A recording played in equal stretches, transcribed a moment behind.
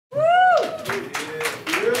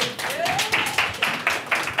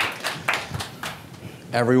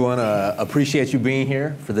Everyone, appreciate you being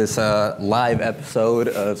here for this live episode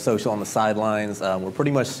of Social on the Sidelines. We're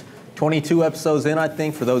pretty much 22 episodes in, I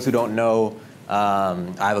think. For those who don't know,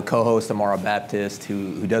 I have a co-host, Amara Baptist,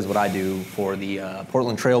 who does what I do for the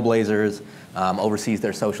Portland Trail Blazers, oversees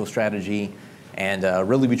their social strategy. And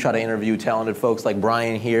really, we try to interview talented folks like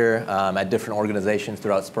Bryan here at different organizations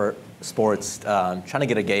throughout sports, trying to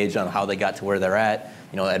get a gauge on how they got to where they're at,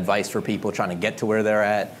 advice for people trying to get to where they're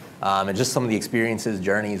at. And just some of the experiences,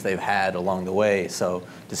 journeys they've had along the way. So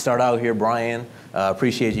to start out here, Bryan,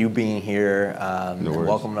 appreciate you being here and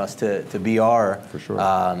welcoming us to BR. For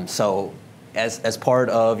sure. So as part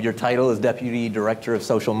of your title as Deputy Director of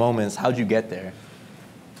Social Moments, how'd you get there?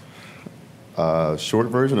 Short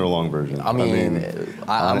version or long version?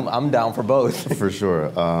 I'm down for both. For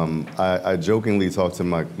sure. I jokingly talked to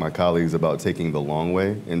my colleagues about taking the long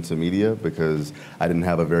way into media because I didn't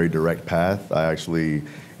have a very direct path. I actually,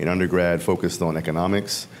 in undergrad, focused on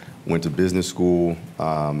economics, went to business school,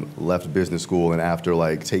 left business school, and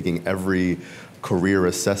after taking every career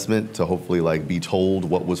assessment to hopefully be told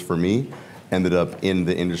what was for me, ended up in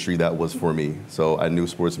the industry that was for me. So I knew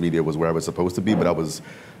sports media was where I was supposed to be, but I was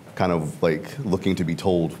kind of looking to be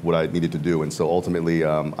told what I needed to do. And so ultimately,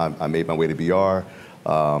 I made my way to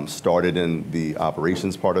BR, started in the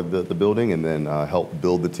operations part of the building, and then helped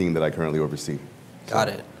build the team that I currently oversee. Got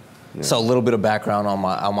it. Yeah. So a little bit of background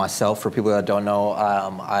on myself for people that don't know.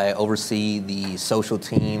 I oversee the social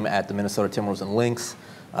team at the Minnesota Timberwolves and Lynx.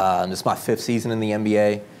 This is my 5th season in the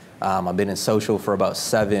NBA. I've been in social for about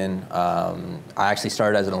 7. I actually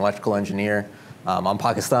started as an electrical engineer. I'm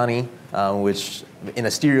Pakistani, which in a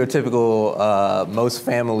stereotypical, most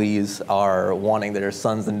families are wanting their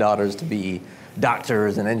sons and daughters to be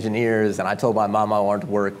doctors and engineers. And I told my mom I wanted to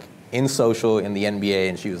work in social in the NBA,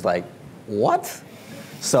 and she was like, what?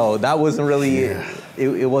 So that wasn't really,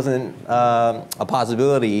 it wasn't a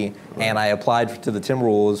possibility. Right. And I applied to the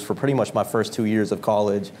Timberwolves for pretty much my first 2 years of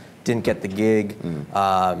college, didn't get the gig,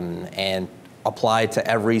 and applied to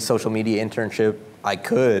every social media internship I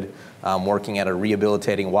could, working at a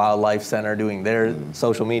rehabilitating wildlife center, doing their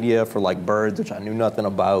social media for birds, which I knew nothing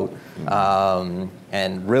about.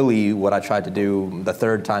 And really what I tried to do the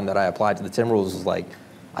third time that I applied to the Timberwolves was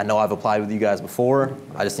I know I've applied with you guys before.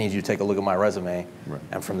 I just need you to take a look at my resume. Right.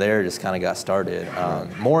 And from there, just kind of got started.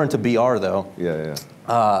 More into BR, though. Yeah.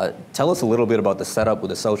 Tell us a little bit about the setup with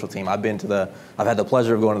the social team. I've had the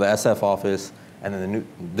pleasure of going to the SF office and then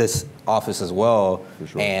this office as well. For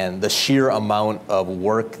sure. And the sheer amount of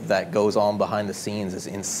work that goes on behind the scenes is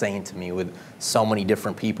insane to me, with so many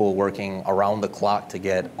different people working around the clock to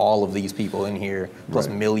get all of these people in here, plus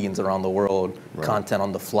millions around the world, content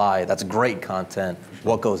on the fly. That's great content. Sure.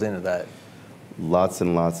 What goes into that? Lots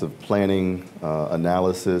and lots of planning,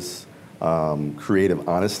 analysis, creative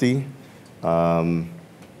honesty, and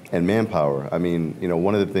manpower.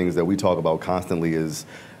 One of the things that we talk about constantly is,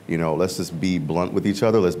 let's just be blunt with each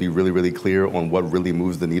other. Let's be really, really clear on what really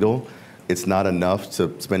moves the needle. It's not enough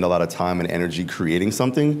to spend a lot of time and energy creating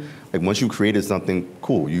something. Once you created something,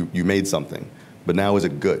 cool, you made something. But now is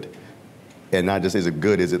it good? And not just is it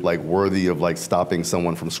good, is it worthy of stopping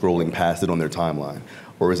someone from scrolling past it on their timeline?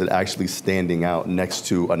 Or is it actually standing out next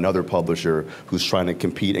to another publisher who's trying to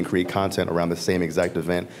compete and create content around the same exact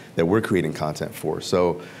event that we're creating content for?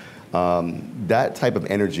 So that type of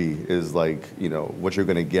energy is what you're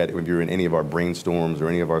going to get when you're in any of our brainstorms or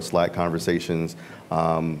any of our Slack conversations.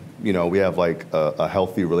 We have a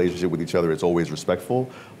healthy relationship with each other. It's always respectful,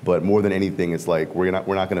 but more than anything, it's we're not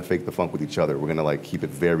going to fake the funk with each other. We're going to keep it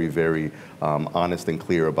very, very honest and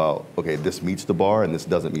clear about, okay, this meets the bar and this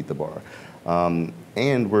doesn't meet the bar.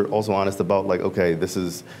 And we're also honest about okay, this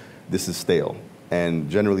is stale. And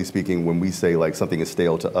generally speaking, when we say something is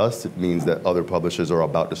stale to us, it means that other publishers are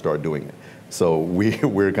about to start doing it. So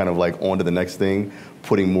we're kind of on to the next thing,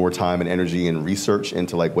 putting more time and energy and research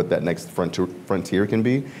into what that next frontier can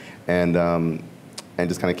be, and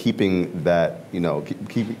just kind of keeping that,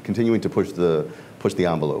 keep continuing to push the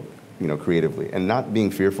envelope, creatively, and not being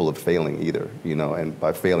fearful of failing either, and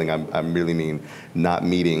by failing, I really mean not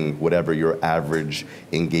meeting whatever your average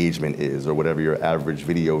engagement is or whatever your average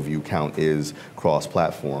video view count is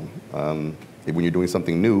cross-platform. When you're doing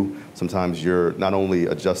something new, sometimes you're not only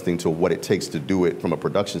adjusting to what it takes to do it from a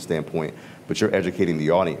production standpoint, but you're educating the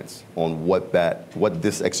audience on what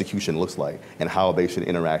this execution looks like and how they should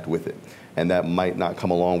interact with it. And that might not come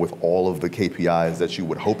along with all of the KPIs that you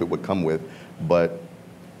would hope it would come with, but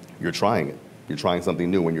you're trying it. You're trying something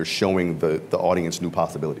new, and you're showing the audience new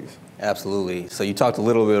possibilities. Absolutely. So you talked a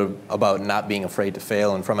little bit about not being afraid to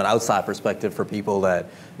fail, and from an outside perspective for people that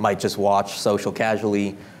might just watch social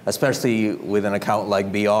casually, especially with an account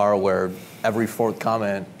like BR where every fourth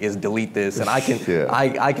comment is delete this, and I can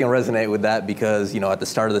I can resonate with that because at the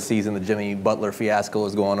start of the season the Jimmy Butler fiasco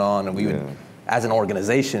was going on, and we would, as an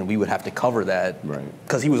organization, we would have to cover that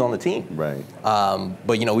because he was on the team. Right.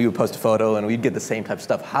 But we would post a photo and we'd get the same type of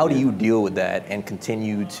stuff. How do you deal with that and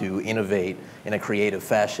continue to innovate in a creative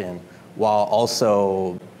fashion while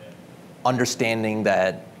also understanding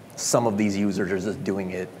that some of these users are just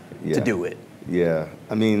doing it to do it? Yeah,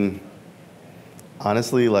 I mean,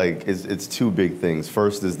 honestly, like, it's two big things.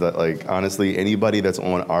 First is that, like, honestly, anybody that's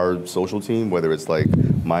on our social team, whether it's like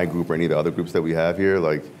my group or any of the other groups that we have here,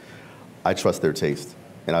 like, I trust their taste.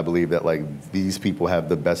 And I believe that, like, these people have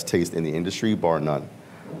the best taste in the industry, bar none.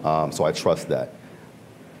 So I trust that.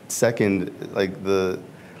 Second, like, the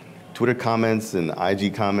Twitter comments and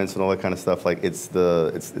IG comments and all that kind of stuff, like, it's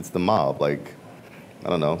the mob. Like, I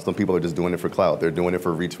don't know, some people are just doing it for clout. They're doing it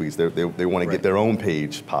for retweets. They want to get their own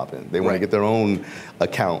page popping. They want to get their own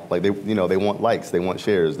account. Like, they want likes, they want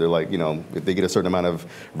shares. They're like, if they get a certain amount of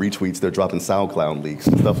retweets, they're dropping SoundCloud leaks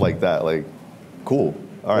and stuff like that. Like, cool.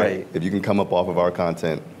 All right. If you can come up off of our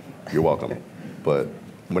content, you're welcome. But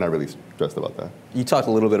we're not really stressed about that. You talked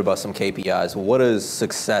a little bit about some KPIs. What does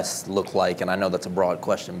success look like? And I know that's a broad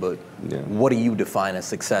question, but what do you define as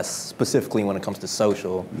success specifically when it comes to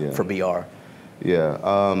social for BR? Yeah,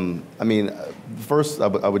 I mean, first I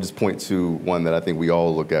would just point to one that I think we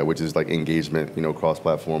all look at, which is like engagement,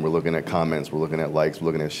 cross-platform. We're looking at comments, we're looking at likes, we're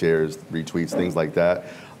looking at shares, retweets, things like that.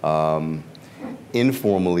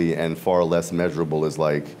 Informally and far less measurable is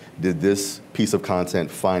like, did this piece of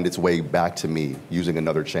content find its way back to me using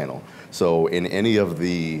another channel? So in any of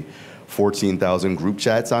the 14,000 group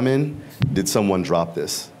chats I'm in, did someone drop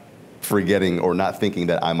this, forgetting or not thinking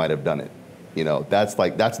that I might have done it? That's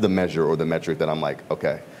the measure or the metric that I'm like,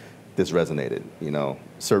 okay, this resonated.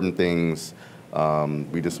 Certain things,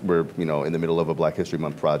 we're in the middle of a Black History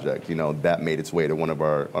Month project. That made its way to one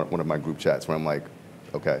of my group chats where I'm like,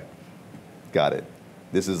 okay, got it.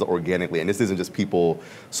 This is organically, and this isn't just people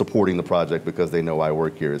supporting the project because they know I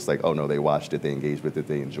work here. It's like, oh no, they watched it, they engaged with it,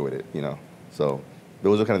 they enjoyed it. So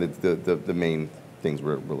those are kind of the main things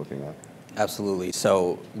we're looking at. Absolutely.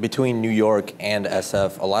 So between New York and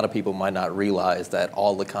SF, a lot of people might not realize that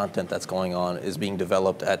all the content that's going on is being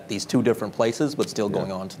developed at these two different places, but still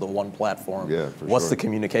going on to the one platform. Yeah, What's the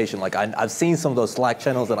communication like? I've seen some of those Slack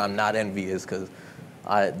channels, and I'm not envious because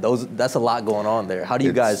that's a lot going on there. How do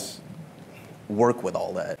you guys work with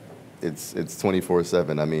all that? It's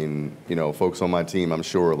 24/7. I mean, folks on my team, I'm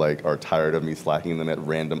sure, like, are tired of me slacking them at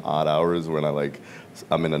random odd hours when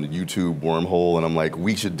I'm in a YouTube wormhole and I'm like,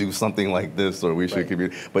 we should do something like this, or we should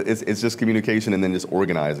communicate. But it's just communication and then just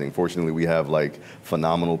organizing. Fortunately, we have like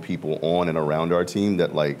phenomenal people on and around our team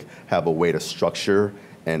that like have a way to structure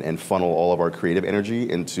and funnel all of our creative energy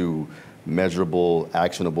into measurable,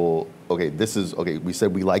 actionable, we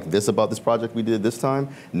said we like this about this project we did this time.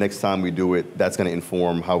 Next time we do it, that's going to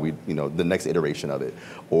inform how we, the next iteration of it.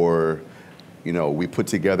 Or, we put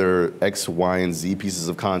together X, Y, and Z pieces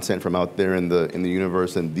of content from out there in the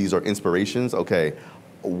universe, and these are inspirations. Okay,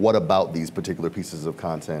 what about these particular pieces of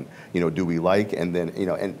content, do we like? And then,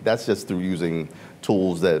 and that's just through using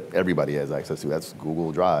tools that everybody has access to. That's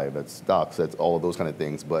Google Drive, that's Docs, that's all of those kind of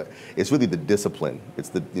things. But it's really the discipline. It's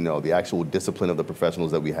the actual discipline of the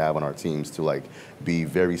professionals that we have on our teams to like be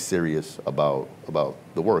very serious about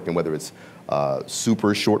the work. And whether it's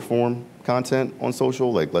super short form content on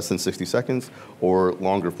social, like less than 60 seconds, or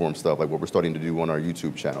longer form stuff, like what we're starting to do on our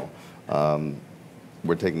YouTube channel,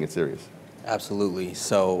 we're taking it serious. Absolutely.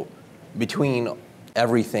 So between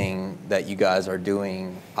everything that you guys are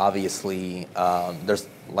doing, obviously, there's,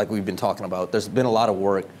 like we've been talking about, there's been a lot of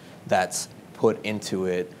work that's put into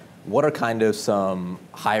it. What are kind of some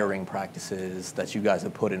hiring practices that you guys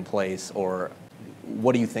have put in place, or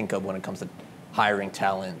what do you think of when it comes to hiring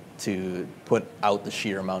talent to put out the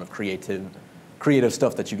sheer amount of creative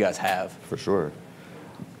stuff that you guys have? For sure.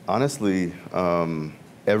 Honestly,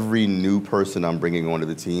 every new person I'm bringing onto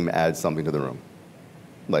the team adds something to the room.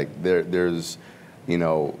 Like there's,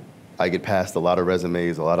 I get past a lot of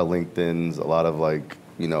resumes, a lot of LinkedIns, a lot of like,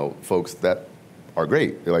 folks that are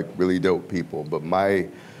great. They're like really dope people. But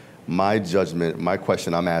my judgment, my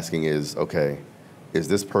question I'm asking is, okay, is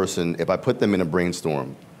this person, if I put them in a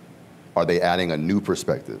brainstorm, are they adding a new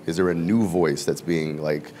perspective? Is there a new voice that's being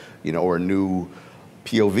like, or a new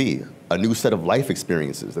POV, a new set of life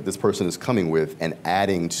experiences that this person is coming with and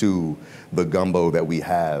adding to the gumbo that we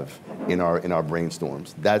have in our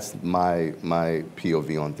brainstorms. That's my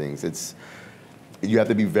POV on things. You have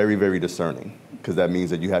to be very, very discerning, because that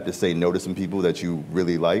means that you have to say no to some people that you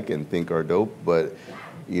really like and think are dope, but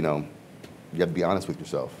you have to be honest with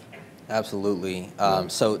yourself. Absolutely.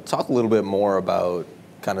 So talk a little bit more about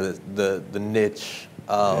kind of the niche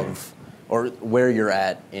of, or where you're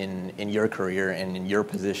at in your career and in your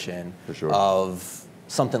position. For sure. Of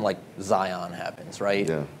something like Zion happens, right?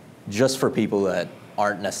 Yeah. Just for people that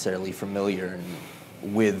aren't necessarily familiar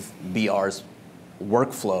with BR's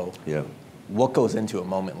workflow. Yeah. What goes into a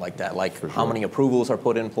moment like that? Like, For how sure. many approvals are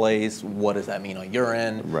put in place? What does that mean on your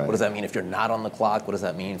end? Right. What does that mean if you're not on the clock? What does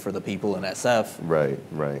that mean for the people in SF? Right.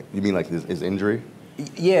 You mean like his injury?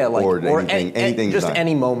 Yeah, like, or anything just Zion.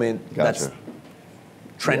 any moment Gotcha. that's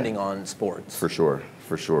trending on sports. For sure.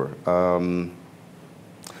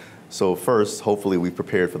 So first, hopefully we've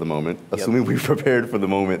prepared for the moment. Yep. Assuming we've prepared for the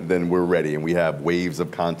moment, then we're ready, and we have waves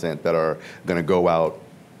of content that are going to go out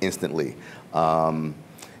instantly.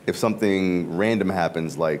 If something random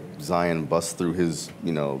happens, like Zion busts through his,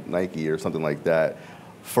 Nike or something like that,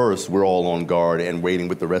 first we're all on guard and waiting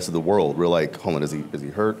with the rest of the world. We're like, hold on, is he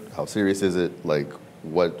hurt? How serious is it? Like,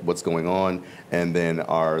 what's going on? And then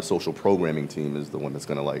our social programming team is the one that's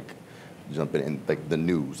going to jump in and like the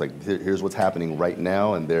news, like here's what's happening right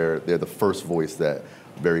now, and they're the first voice that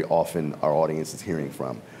very often our audience is hearing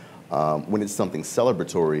from. When it's something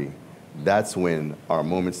celebratory, that's when our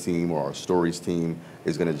moments team or our stories team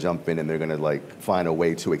is going to jump in, and they're going to find a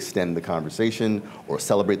way to extend the conversation or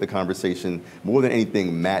celebrate the conversation. More than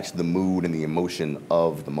anything, match the mood and the emotion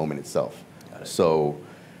of the moment itself. Got it. So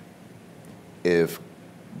if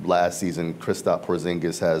last season Kristaps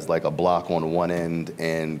Porzingis has a block on one end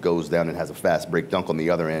and goes down and has a fast break dunk on the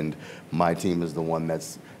other end, my team is the one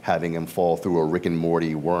that's having him fall through a Rick and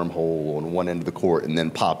Morty wormhole on one end of the court and then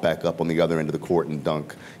pop back up on the other end of the court and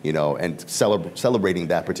dunk, and celebrating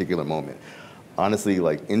that particular moment. Honestly,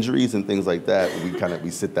 injuries and things like that, we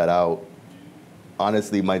sit that out.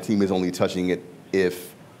 Honestly, my team is only touching it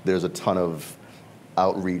if there's a ton of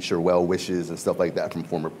outreach or well wishes and stuff like that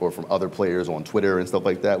from other players on Twitter and stuff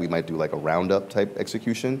like that. We might do a roundup type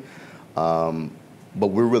execution. But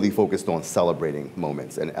we're really focused on celebrating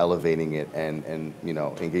moments and elevating it and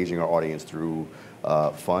engaging our audience through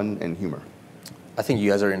fun and humor. I think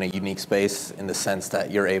you guys are in a unique space in the sense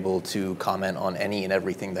that you're able to comment on any and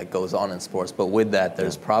everything that goes on in sports. But with that,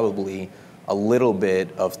 there's probably a little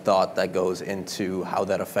bit of thought that goes into how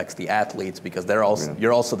that affects the athletes, because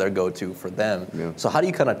you're also their go-to for them. Yeah. So how do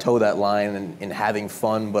you kind of toe that line in having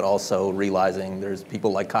fun, but also realizing there's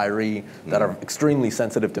people like Kyrie that are extremely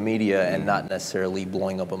sensitive to media and not necessarily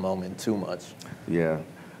blowing up a moment too much? Yeah.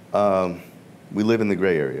 We live in the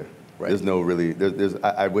gray area. Right. There's no really,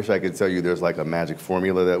 I wish I could tell you there's a magic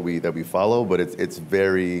formula that we follow, but it's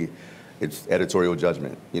editorial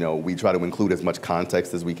judgment. We try to include as much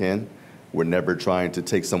context as we can. We're never trying to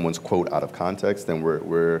take someone's quote out of context, and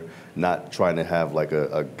we're not trying to have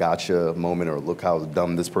a gotcha moment or look how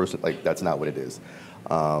dumb this person, that's not what it is.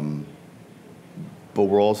 But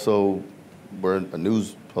we're a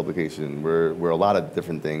news publication. We're a lot of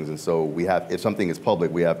different things, and so if something is public,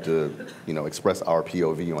 we have to express our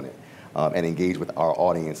POV on it and engage with our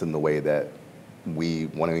audience in the way that we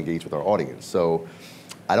want to engage with our audience. So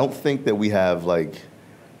I don't think that we have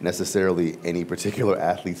necessarily any particular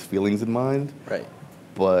athlete's feelings in mind. Right.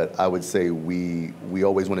 But I would say we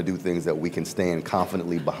always want to do things that we can stand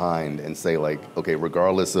confidently behind and say okay,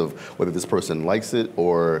 regardless of whether this person likes it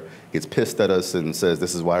or gets pissed at us and says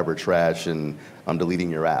this is why we're trash and I'm deleting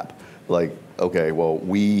your app. Okay, well,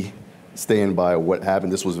 we stand by what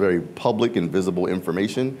happened. This was very public and visible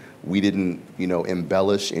information. We didn't,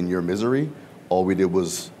 embellish in your misery. All we did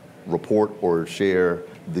was report or share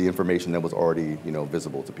the information that was already,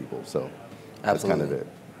 visible to people. So that's kind of it.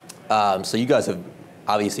 So you guys have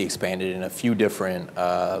obviously expanded in a few different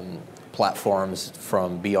platforms,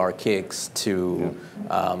 from BR Kicks to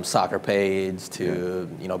Soccer Page to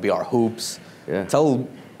BR Hoops. Yeah. Tell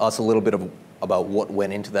us a little bit about what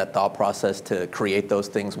went into that thought process to create those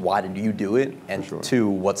things. Why did you do it? And two,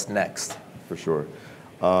 what's next? For sure.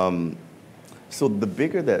 So the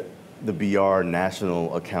bigger that the BR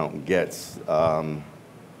national account gets,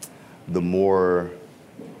 the more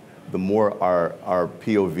our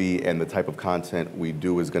POV and the type of content we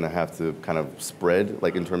do is going to have to kind of spread,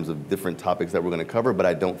 in terms of different topics that we're going to cover. But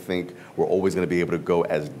I don't think we're always going to be able to go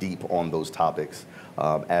as deep on those topics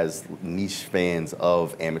as niche fans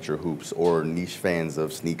of amateur hoops or niche fans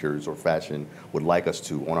of sneakers or fashion would like us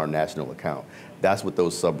to on our national account. That's what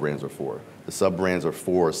those sub-brands are for. The sub-brands are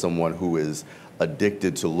for someone who is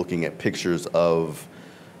addicted to looking at pictures of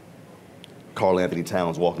Karl Anthony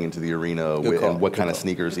Towns walking into the arena and what kind of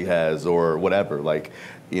sneakers he has or whatever. Like,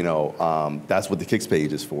 that's what the Kicks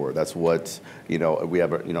page is for. That's what, we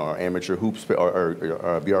have, our amateur hoops,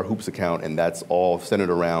 our BR Hoops account, and that's all centered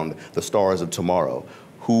around the stars of tomorrow.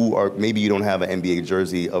 Maybe you don't have an NBA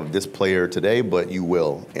jersey of this player today, but you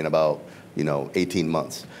will in about, 18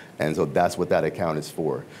 months. And so that's what that account is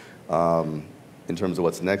for. In terms of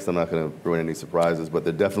what's next, I'm not going to ruin any surprises, but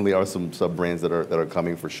there definitely are some sub-brands that are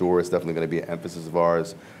coming for sure. It's definitely going to be an emphasis of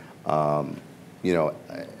ours.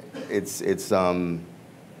 It's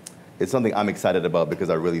something I'm excited about because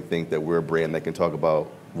I really think that we're a brand that can talk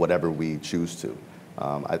about whatever we choose to.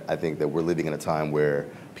 I think that we're living in a time where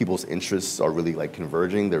people's interests are really like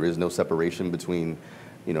converging. There is no separation between,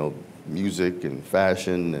 music and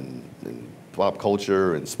fashion and pop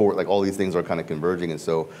culture and sport, like all these things are kind of converging. And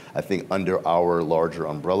so I think under our larger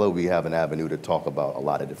umbrella, we have an avenue to talk about a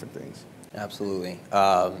lot of different things. Absolutely.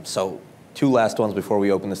 So 2 last ones before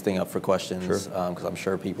we open this thing up for questions, Sure. Because I'm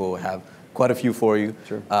sure people have quite a few for you.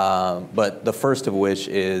 Sure. But the first of which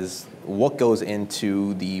is what goes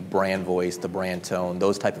into the brand voice, the brand tone,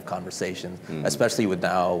 those type of conversations, especially with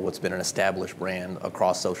now what's been an established brand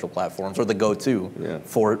across social platforms, or the go-to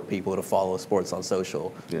for people to follow sports on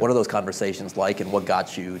social. Yeah. What are those conversations like, and what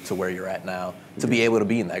got you to where you're at now to be able to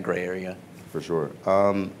be in that gray area? For sure.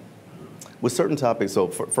 With certain topics, so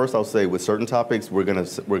first I'll say with certain topics, we're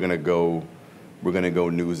gonna go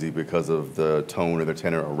newsy because of the tone or the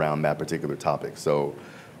tenor around that particular topic. So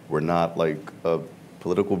we're not like a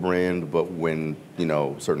political brand, but when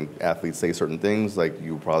certain athletes say certain things, like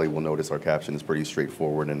you probably will notice our caption is pretty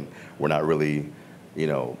straightforward, and we're not really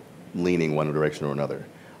leaning one direction or another.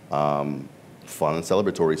 Fun and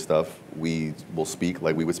celebratory stuff, we will speak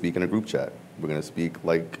like we would speak in a group chat. We're gonna speak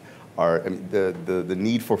like the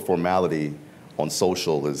need for formality on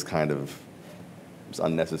social is kind of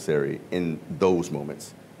unnecessary in those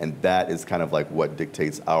moments, and that is kind of like what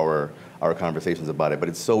dictates our conversations about it. But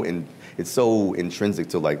it's so intrinsic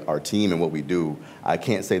to like our team and what we do. I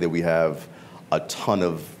can't say that we have a ton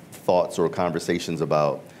of thoughts or conversations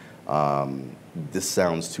about this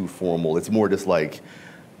sounds too formal. It's more just like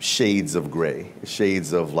shades of gray,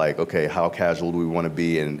 shades of like, okay, how casual do we want to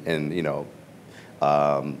be, and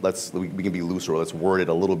we can be looser, or let's word it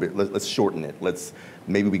a little bit, let's shorten it,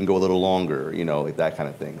 maybe we can go a little longer, that kind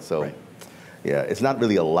of thing. So right. Yeah, it's not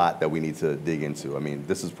really a lot that we need to dig into. I mean,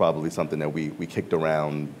 this is probably something that we kicked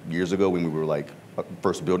around years ago when we were like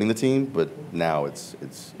first building the team, but now it's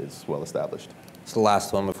well established. So the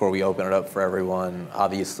last one before we open it up for everyone.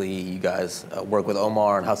 Obviously, you guys work with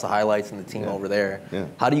Omar and House of Highlights and the team over there. Yeah.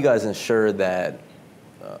 How do you guys ensure that,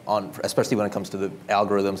 especially when it comes to the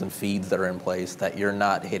algorithms and feeds that are in place, that you're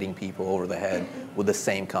not hitting people over the head with the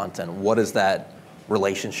same content? What is that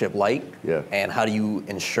relationship like? Yeah. And how do you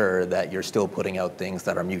ensure that you're still putting out things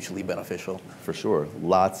that are mutually beneficial? For sure.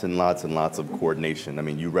 Lots and lots and lots of coordination. I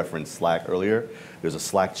mean, you referenced Slack earlier. There's a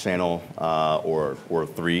Slack channel or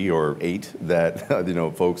 3 or 8 that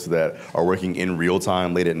folks that are working in real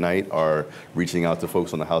time late at night are reaching out to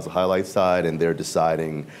folks on the House of Highlights side, and they're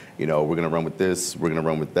deciding, we're going to run with this, we're going to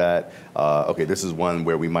run with that. Okay, this is one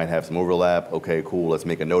where we might have some overlap. Okay, cool, let's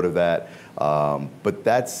make a note of that. But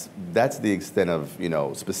that's the extent of,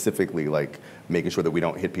 specifically like making sure that we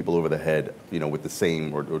don't hit people over the head, with the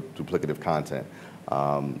same or duplicative content.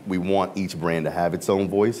 We want each brand to have its own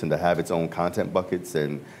voice and to have its own content buckets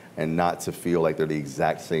and not to feel like they're the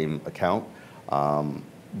exact same account.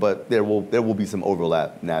 But there will be some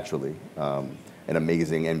overlap naturally. An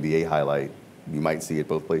amazing NBA highlight, you might see it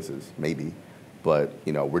both places, maybe. But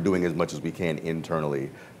we're doing as much as we can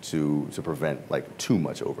internally to prevent like too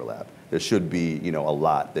much overlap. There should be a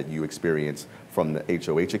lot that you experience from the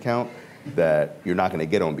HOH account that you're not going to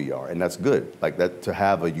get on BR, and that's good. Like that, to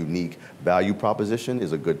have a unique value proposition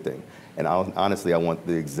is a good thing. And honestly, I want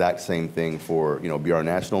the exact same thing for BR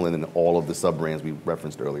National and then all of the sub brands we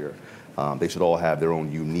referenced earlier. They should all have their own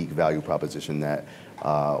unique value proposition that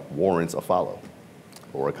warrants a follow,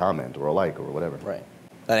 or a comment, or a like, or whatever. Right.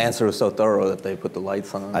 That answer was so thorough that they put the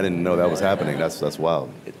lights on. I didn't know that was happening. That's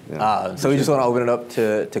wild. Yeah. So we just want to open it up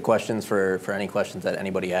to questions for any questions that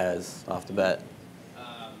anybody has off the bat.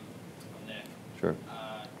 Nick. Sure.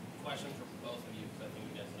 Question for both of you, because I think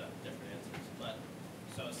you guys have different answers. But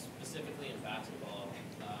so specifically in basketball,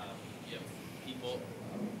 you have people.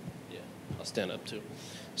 Yeah, I'll stand up too.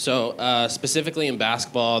 So specifically in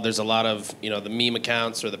basketball, there's a lot of the meme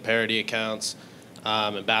accounts or the parody accounts.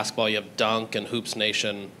 In basketball, you have Dunk and Hoops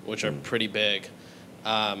Nation, which are pretty big.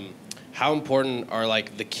 How important are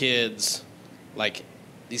like the kids, like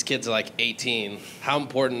these kids are like 18? How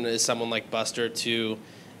important is someone like Buster to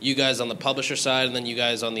you guys on the publisher side and then you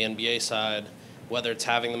guys on the NBA side, whether it's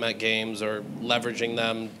having them at games or leveraging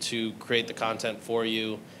them to create the content for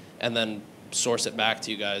you and then source it back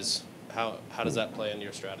to you guys? How does that play into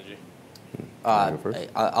your strategy?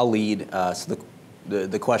 I'll lead. So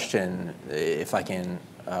the question, if I can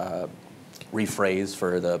rephrase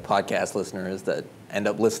for the podcast listeners that end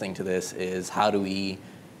up listening to this, is how do we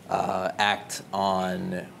act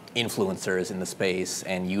on influencers in the space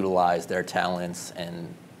and utilize their talents,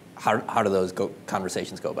 and how do those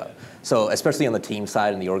conversations go about? So especially on the team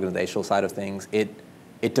side and the organizational side of things, it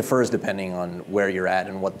differs depending on where you're at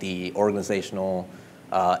and what the organizational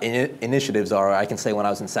initiatives are. I can say when I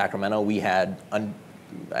was in Sacramento, we had,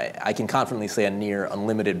 I can confidently say, a near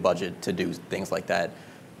unlimited budget to do things like that,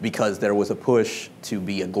 because there was a push to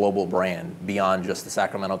be a global brand beyond just the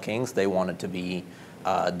Sacramento Kings. They wanted to be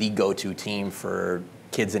the go-to team for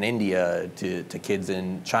kids in India to kids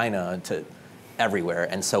in China to everywhere.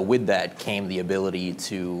 And so with that came the ability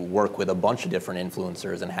to work with a bunch of different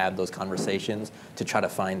influencers and have those conversations to try to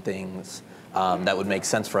find things that would make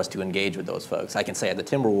sense for us to engage with those folks. I can say at the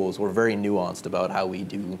Timberwolves, we're very nuanced about how we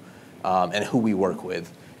do and who we work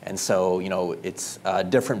with. And so, it's a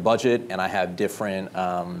different budget, and I have different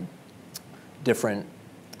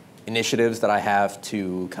initiatives that I have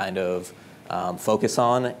to kind of focus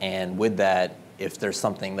on. And with that, if there's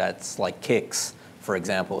something that's like kicks, for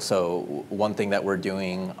example, so one thing that we're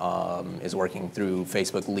doing is working through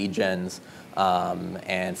Facebook lead gens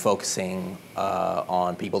and focusing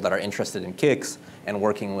on people that are interested in kicks, and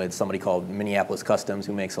working with somebody called Minneapolis Customs,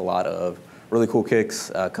 who makes a lot of really cool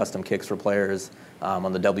kicks, custom kicks for players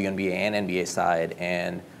on the WNBA and NBA side,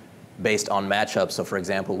 and based on matchups. So for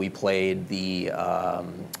example, we played the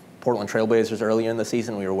Portland Trailblazers earlier in the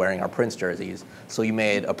season. We were wearing our Prince jerseys. So you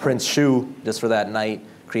made a Prince shoe just for that night,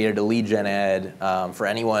 created a lead gen ad for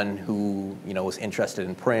anyone who was interested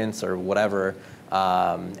in Prince or whatever,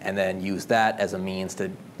 and then used that as a means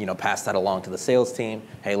to pass that along to the sales team.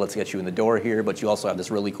 Hey, let's get you in the door here, but you also have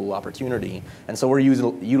this really cool opportunity. And so we're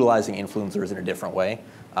utilizing influencers in a different way.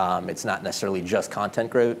 It's not necessarily just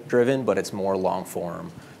content driven, but it's more long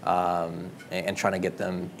form. And trying to get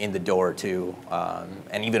them in the door too.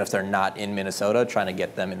 And even if they're not in Minnesota, trying to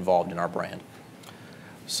get them involved in our brand.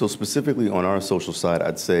 So specifically on our social side,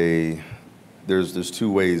 I'd say there's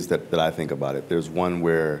two ways that I think about it. There's one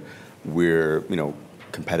where we're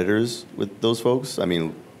competitors with those folks. I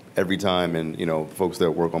mean, every time, and folks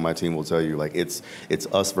that work on my team will tell you, like, it's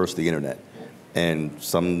us versus the internet. And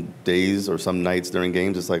some days or some nights during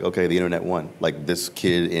games, it's like, okay, the internet won. Like, this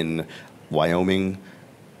kid in Wyoming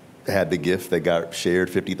had the GIF that got shared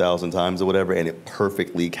 50,000 times or whatever, and it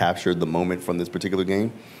perfectly captured the moment from this particular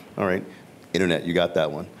game. All right, internet, you got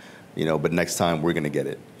that one. But next time we're gonna get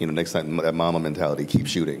it. Next time, that mama mentality, keep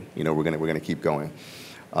shooting. We're gonna keep going.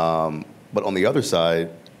 But on the other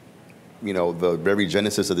side, the very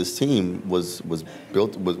genesis of this team was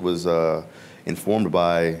informed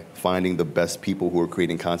by finding the best people who are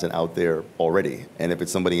creating content out there already. And if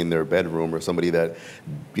it's somebody in their bedroom or somebody that,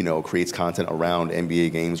 creates content around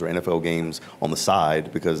NBA games or NFL games on the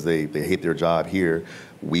side because they hate their job here,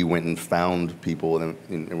 we went and found people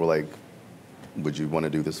and we're like, would you want to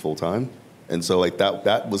do this full time? And so like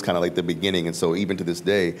that was kind of like the beginning. And so even to this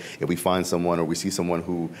day, if we find someone or we see someone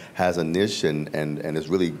who has a niche and is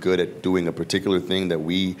really good at doing a particular thing that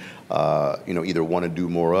we either want to do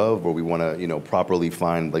more of, or we want to properly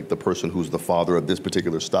find like the person who's the father of this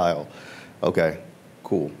particular style. Okay,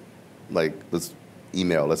 cool. Like, let's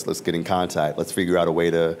email, let's get in contact, let's figure out a way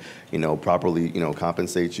to properly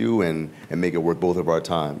compensate you and make it work both of our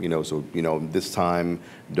time. So this time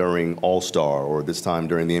during All-Star or this time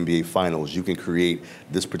during the NBA Finals, you can create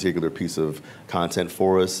this particular piece of content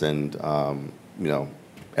for us, and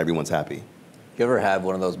everyone's happy. You ever have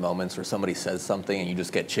one of those moments where somebody says something and you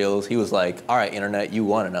just get chills? He was like, all right, internet, you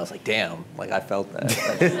won. And I was like, damn, like I felt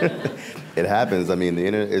that. It happens. I mean, the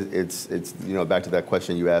internet, it's back to that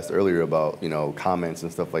question you asked earlier about, comments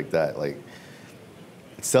and stuff like that. Like,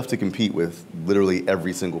 it's tough to compete with literally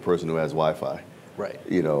every single person who has Wi-Fi. Right.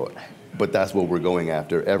 But that's what we're going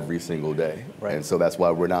after every single day. Right. And so that's why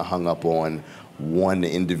we're not hung up on one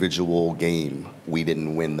individual game. We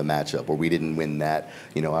didn't win the matchup, or we didn't win that.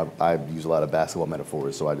 I use a lot of basketball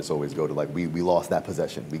metaphors, so I just always go to like, we lost that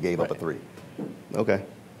possession. We gave up a three. Okay,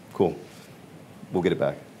 cool. We'll get it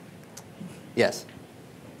back. Yes.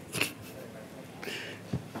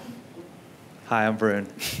 Hi, I'm Bryan.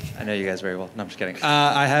 I know you guys very well. No, I'm just kidding.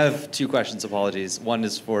 I have two questions, apologies. One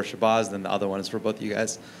is for Shabazz, and then the other one is for both of you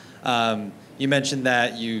guys. You mentioned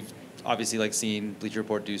that you've obviously seen Bleacher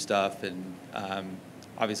Report do stuff, and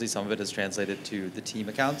obviously some of it has translated to the team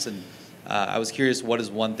accounts, and I was curious, what is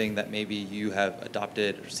one thing that maybe you have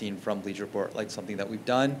adopted or seen from Bleacher Report, like something that we've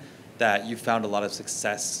done that you found a lot of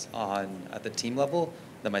success on at the team level?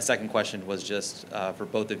 Then my second question was just for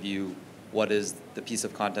both of you, what is the piece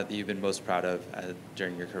of content that you've been most proud of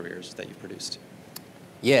during your careers that you've produced?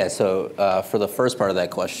 Yeah, so for the first part of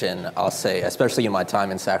that question, I'll say, especially in my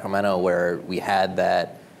time in Sacramento where we had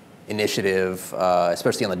that initiative,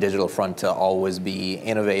 especially on the digital front, to always be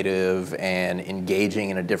innovative and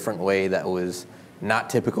engaging in a different way that was not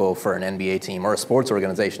typical for an NBA team or a sports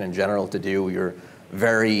organization in general to do. You're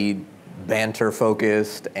very banter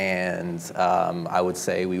focused, and I would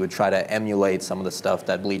say we would try to emulate some of the stuff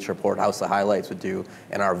that Bleacher Report, House of Highlights would do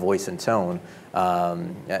in our voice and tone.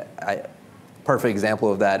 Perfect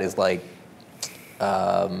example of that is like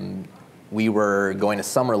we were going to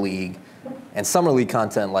Summer League, and Summer League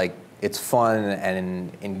content, like, it's fun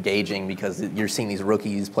and engaging because you're seeing these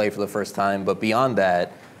rookies play for the first time. But beyond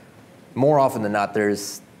that, more often than not,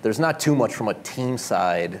 there's not too much from a team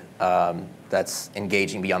side that's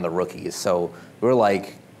engaging beyond the rookies. So we're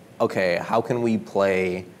like, okay, how can we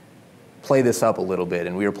play this up a little bit?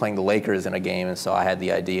 And we were playing the Lakers in a game, and so I had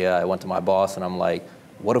the idea. I went to my boss, and I'm like,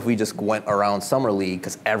 what if we just went around Summer League,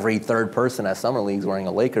 because every third person at Summer League is wearing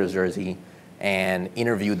a Lakers jersey, and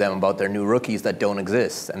interviewed them about their new rookies that don't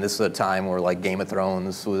exist. And this was a time where, like, Game of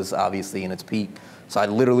Thrones was obviously in its peak. So I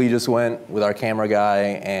literally just went with our camera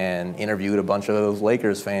guy and interviewed a bunch of those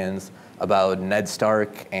Lakers fans about Ned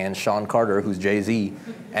Stark and Sean Carter, who's Jay-Z.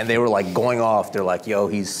 And they were, like, going off. They're like, yo,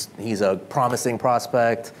 he's a promising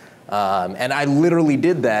prospect. And I literally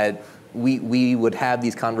did that. We would have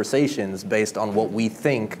these conversations based on what we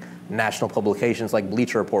think national publications like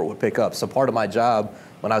Bleacher Report would pick up. So part of my job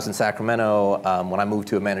when I was in Sacramento, when I moved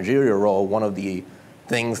to a managerial role, one of the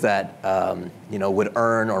things that would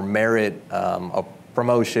earn or merit a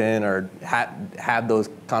promotion or have those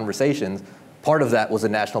conversations, part of that was a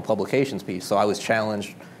national publications piece. So I was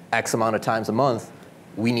challenged X amount of times a month.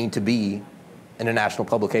 We need to be in a national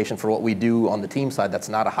publication for what we do on the team side. That's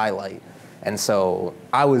not a highlight. And so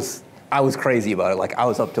I was crazy about it. Like, I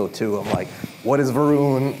was up till 2. I'm like, what is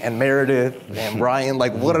Varun and Meredith and Bryan,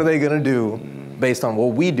 like, what are they gonna do based on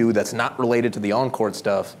what we do that's not related to the on-court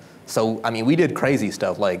stuff? So, I mean, we did crazy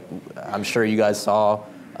stuff. Like, I'm sure you guys saw,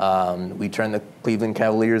 we turned the Cleveland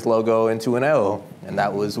Cavaliers logo into an L, and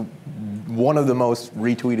that was one of the most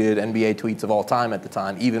retweeted NBA tweets of all time at the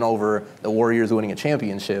time, even over the Warriors winning a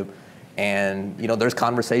championship. And, there's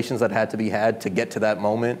conversations that had to be had to get to that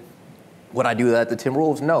moment. Would I do that at the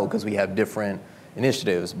Timberwolves? No, because we have different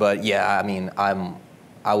initiatives. But yeah, I mean,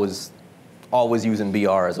 I was always using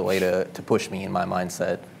BR as a way to push me in my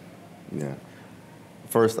mindset. Yeah.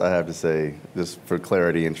 First, I have to say, just for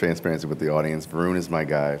clarity and transparency with the audience, Varun is my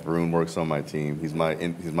guy. Varun works on my team. He's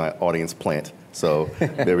my audience plant. So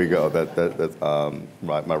there we go. That's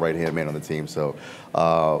my right-hand man on the team. So,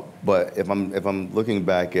 but if I'm looking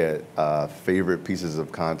back at favorite pieces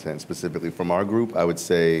of content specifically from our group, I would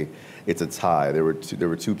say it's a tie. There were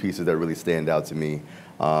two pieces that really stand out to me.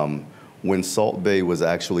 When Salt Bae was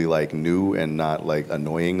actually like new and not like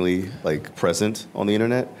annoyingly like present on the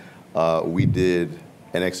internet, we did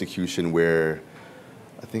an execution where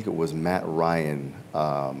I think it was Matt Ryan.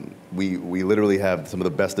 We literally have some of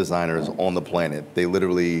the best designers on the planet. They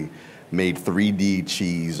literally made 3D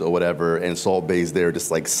cheese or whatever, and Salt Bae's there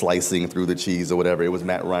just like slicing through the cheese or whatever. It was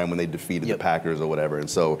Matt Ryan when they defeated the Packers or whatever. And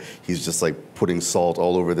so he's just like putting salt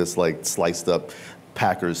all over this like sliced up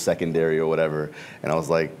Packers secondary or whatever. And I was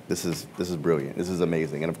like, this is brilliant. This is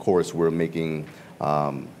amazing. And of course, we're making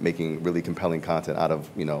really compelling content out of,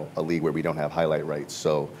 a league where we don't have highlight rights.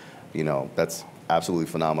 So, that's absolutely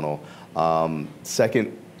phenomenal.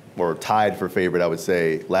 Second, or tied for favorite, I would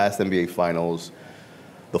say, last NBA Finals,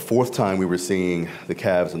 the fourth time we were seeing the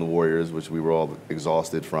Cavs and the Warriors, which we were all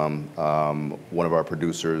exhausted from. One of our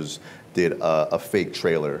producers did a fake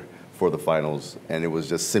trailer for the finals, and it was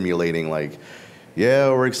just simulating like, yeah,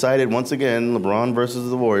 we're excited once again, LeBron versus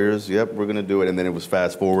the Warriors. Yep, we're gonna do it. And then it was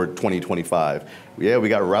fast forward 2025. Yeah, we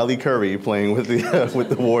got Riley Curry playing with the with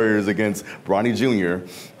the Warriors against Bronny Jr.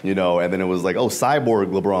 And then it was like, oh,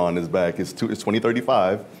 Cyborg LeBron is back. It's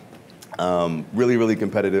 2035. Really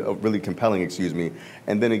competitive, really compelling, excuse me.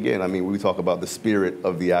 And then again, I mean, we talk about the spirit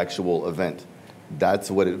of the actual event.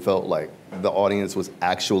 That's what it felt like. The audience was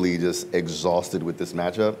actually just exhausted with this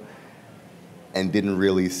matchup and didn't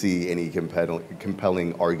really see any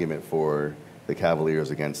compelling argument for the Cavaliers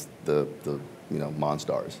against the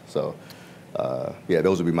Monstars. So, yeah,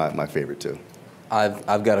 those would be my favorite too.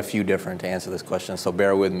 I've got a few different to answer this question, so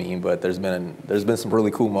bear with me. But there's been some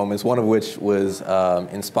really cool moments. One of which was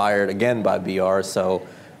inspired again by BR. So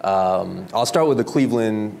I'll start with the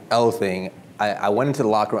Cleveland L thing. I went into the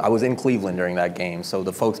locker room. I was in Cleveland during that game, so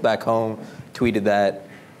the folks back home tweeted that,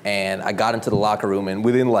 and I got into the locker room, and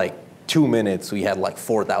within like 2 minutes, we had like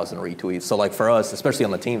 4,000 retweets. So like for us, especially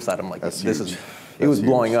on the team side, I'm like, it was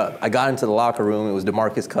blowing up. I got into the locker room. It was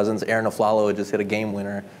DeMarcus Cousins. Aaron Aflalo had just hit a game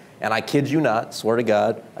winner. And I kid you not, swear to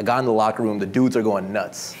God, I got in the locker room. The dudes are going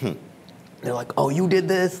nuts. They're like, oh, you did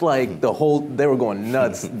this? Like they were going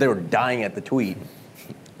nuts. They were dying at the tweet.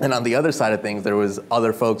 And on the other side of things, there was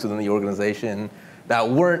other folks within the organization that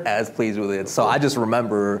weren't as pleased with it. So I just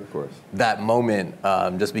remember that moment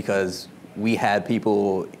just because we had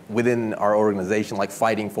people within our organization like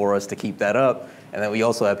fighting for us to keep that up. And then we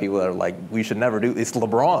also have people that are like, we should never do, it's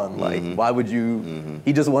LeBron. Like, why would you,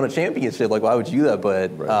 he just won a championship. Like, why would you do that?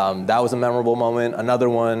 But that was a memorable moment. Another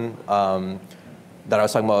one that I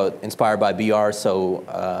was talking about, inspired by BR. So,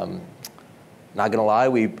 not gonna lie,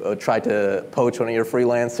 we tried to poach one of your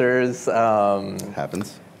freelancers.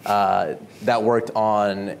 Happens. That worked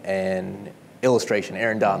on an illustration,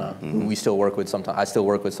 Aaron Donna, who we still work with sometimes. I still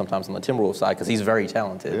work with sometimes on the Timberwolves side because he's very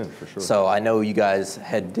talented. Yeah, for sure. So I know you guys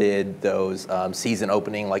did those season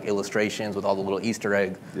opening like illustrations with all the little Easter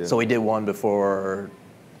eggs. Yeah. So we did one before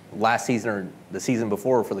last season or the season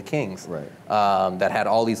before for the Kings. That had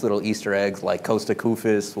all these little Easter eggs, like Costa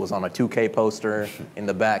Kufis was on a 2K poster in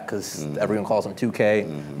the back because everyone calls him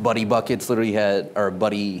 2K. Buddy Buckets literally had, or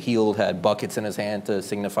Buddy Hield had buckets in his hand to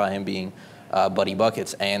signify him being Buddy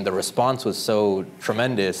Buckets, and the response was so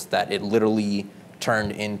tremendous that it literally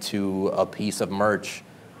turned into a piece of merch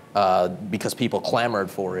because people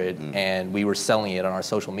clamored for it, and we were selling it on our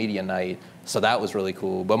social media night. So that was really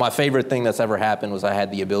cool. But my favorite thing that's ever happened was I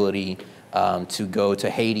had the ability to go to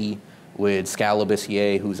Haiti with Skal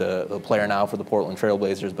Labissiere, who's a player now for the Portland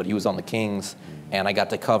Trailblazers, but he was on the Kings, and I got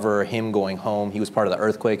to cover him going home. He was part of the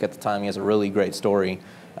earthquake at the time. He has a really great story.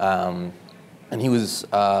 And he was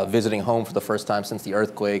visiting home for the first time since the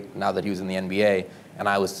earthquake, now that he was in the NBA. And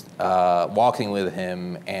I was walking with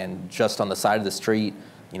him, and just on the side of the street,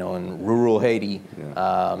 you know, in rural Haiti,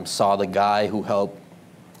 saw the guy who helped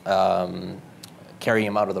carry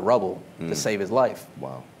him out of the rubble to save his life.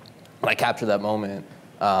 Wow. And I captured that moment.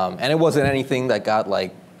 And it wasn't anything that got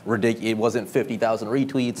like ridiculous. It wasn't 50,000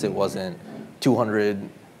 retweets. It wasn't 200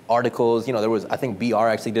 articles. You know, there was, I think BR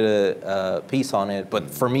actually did a piece on it, but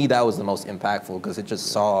for me that was the most impactful because it just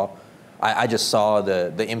saw, I just saw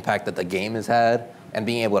the impact that the game has had, and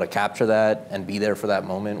being able to capture that and be there for that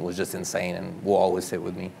moment was just insane and will always sit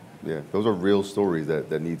with me. Yeah, those are real stories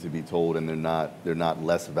that need to be told, and they're not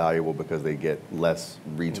less valuable because they get less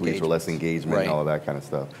retweets or less engagement and all of that kind of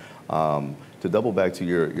stuff. To double back to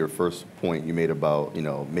your first point you made about, you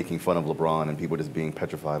know, making fun of LeBron and people just being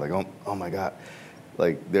petrified, like, oh my God.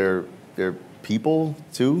 Like, they're people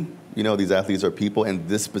too. You know, these athletes are people, and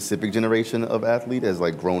this specific generation of athlete has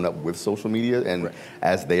like grown up with social media, and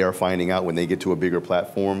as they are finding out when they get to a bigger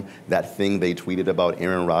platform, that thing they tweeted about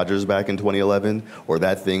Aaron Rodgers back in 2011, or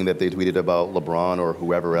that thing that they tweeted about LeBron or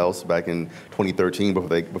whoever else back in 2013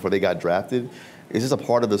 before they got drafted, it's just a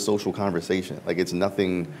part of the social conversation. Like, it's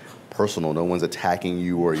nothing personal. No one's attacking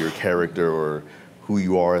you or your character or who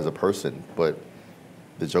you are as a person, but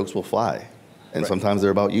the jokes will fly. And sometimes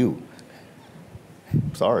they're about you.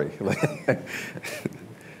 Sorry.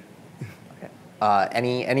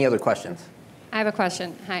 Any other questions? I have a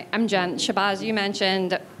question. Hi, I'm Jen. Shabazz, you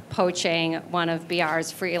mentioned poaching one of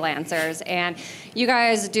BR's freelancers, and you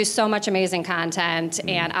guys do so much amazing content,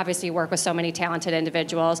 and obviously work with so many talented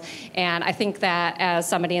individuals. And I think that as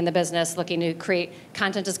somebody in the business looking to create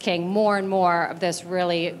content is king, more and more of this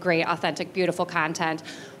really great, authentic, beautiful content.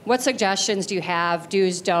 What suggestions do you have,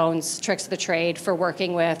 do's, don'ts, tricks of the trade for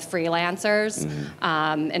working with freelancers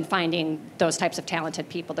and finding those types of talented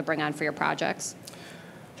people to bring on for your projects?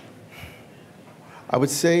 I would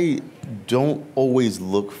say don't always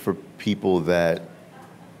look for people that,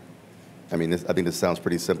 I mean, I think this sounds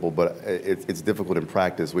pretty simple, but it's difficult in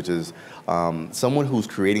practice, which is someone who's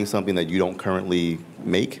creating something that you don't currently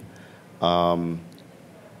make. Have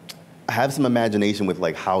some imagination with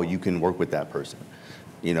like how you can work with that person.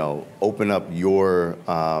 You know, open up your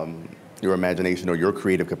imagination or your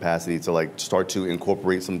creative capacity to like start to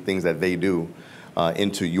incorporate some things that they do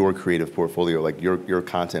into your creative portfolio, like your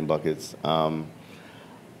content buckets.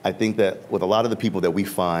 I think that with a lot of the people that we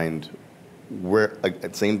find, we're like,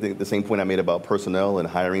 the same point I made about personnel and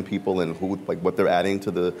hiring people and who, like, what they're adding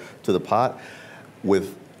to the pot.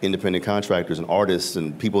 With independent contractors and artists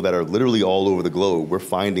and people that are literally all over the globe, we're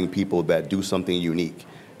finding people that do something unique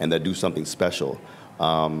and that do something special.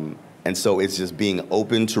 And so it's just being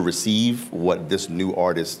open to receive what this new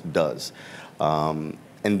artist does. And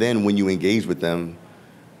then when you engage with them,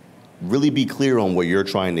 really be clear on what you're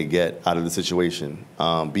trying to get out of the situation.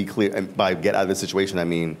 Be clear, and by get out of the situation, I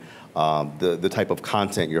mean the type of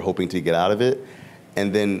content you're hoping to get out of it.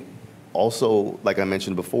 And then also, like I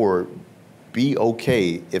mentioned before, be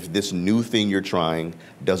okay if this new thing you're trying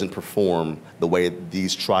doesn't perform the way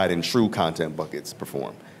these tried and true content buckets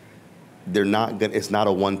perform. They're not gonna, it's not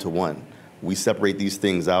a one-to-one. We separate these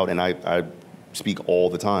things out, and I speak all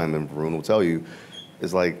the time, and Varun will tell you,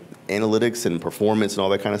 is like analytics and performance and all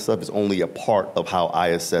that kind of stuff is only a part of how I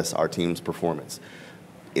assess our team's performance.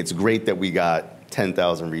 It's great that we got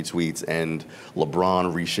 10,000 retweets and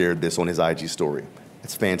LeBron reshared this on his IG story.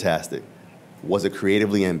 It's fantastic. Was it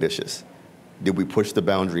creatively ambitious? Did we push the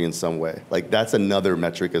boundary in some way? Like, that's another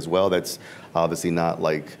metric as well that's obviously not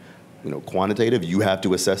like, quantitative. You have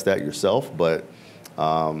to assess that yourself, but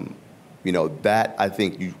that I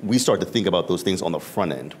think we start to think about those things on the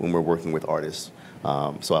front end when we're working with artists.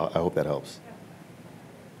 So I hope that helps.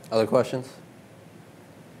 Other questions?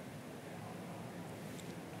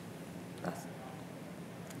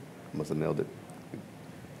 Must have nailed it.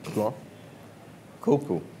 Cool.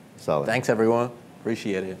 Cool. Solid. Thanks, everyone.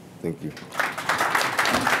 Appreciate it. Thank you.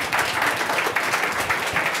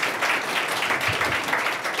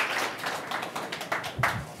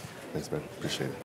 Thanks, man. Appreciate it.